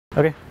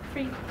Okay.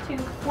 3, 2,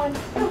 1,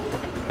 go.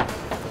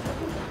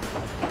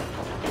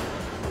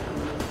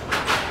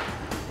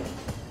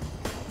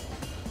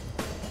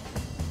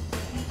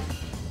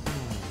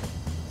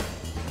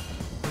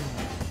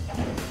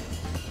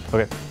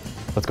 Okay,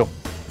 let's go.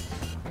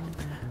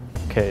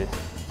 Okay,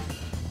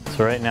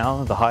 so right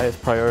now the highest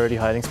priority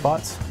hiding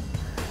spots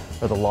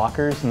are the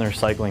lockers and their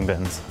recycling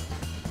bins.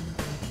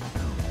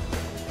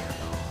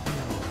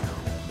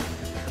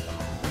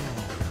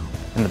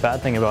 And the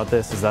bad thing about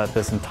this is that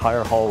this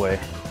entire hallway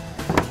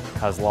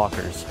has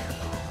lockers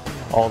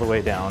all the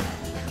way down.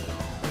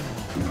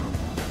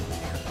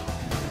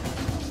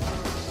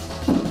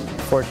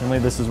 Fortunately,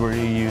 this is where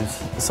you use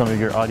some of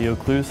your audio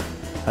clues.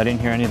 I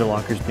didn't hear any of the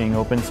lockers being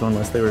open, so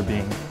unless they were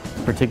being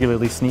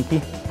particularly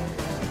sneaky,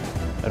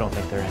 I don't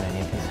think they're in any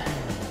of these.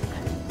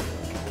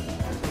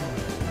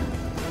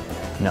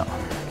 No,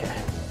 okay.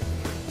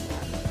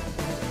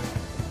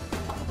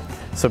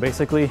 So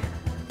basically,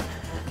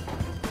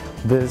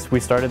 we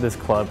started this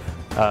club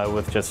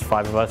with just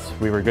 5 of us.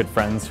 We were good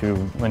friends who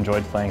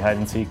enjoyed playing hide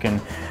and seek in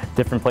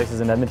different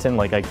places in Edmonton,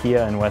 like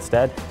IKEA and West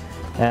Ed.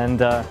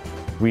 And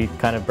we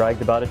kind of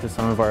bragged about it to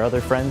some of our other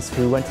friends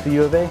who went to the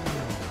U of A.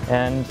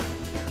 And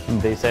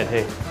they said,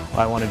 hey,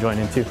 I want to join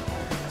in too.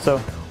 So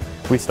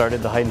we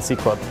started the hide and seek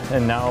club.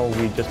 And now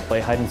we just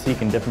play hide and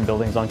seek in different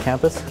buildings on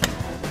campus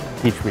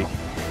each week.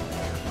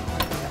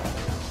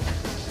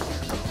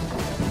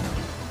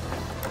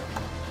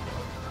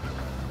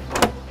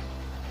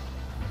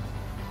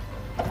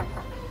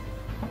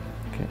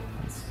 Okay,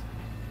 let's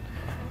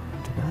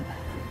do that.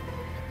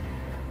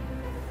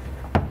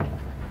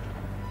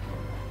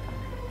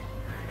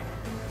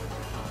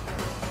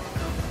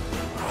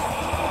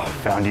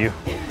 Found you.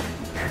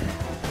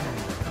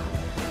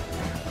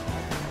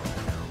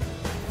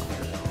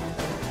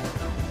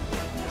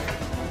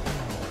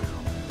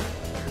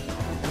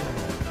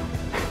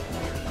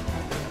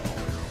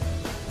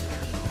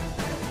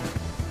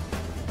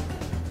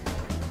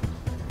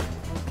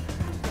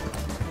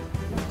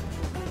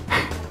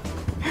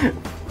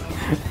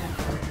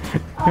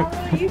 Oh,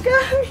 you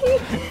got me.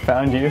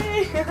 Found you.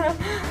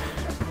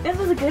 This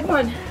was a good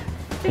one. It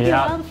took you a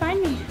while to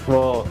find me.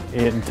 Well,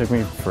 it took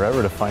me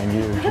forever to find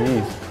you.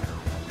 Jeez.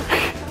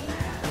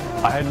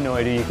 I had no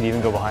idea you could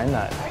even go behind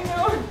that. I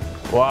know.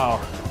 Wow.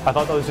 I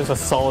thought that was just a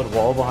solid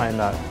wall behind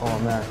that. Oh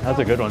man, that's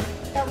a good one.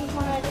 That was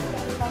one I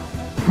just got.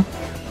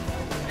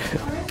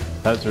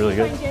 That's really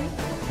good.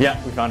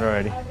 Yeah, we found her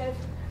already.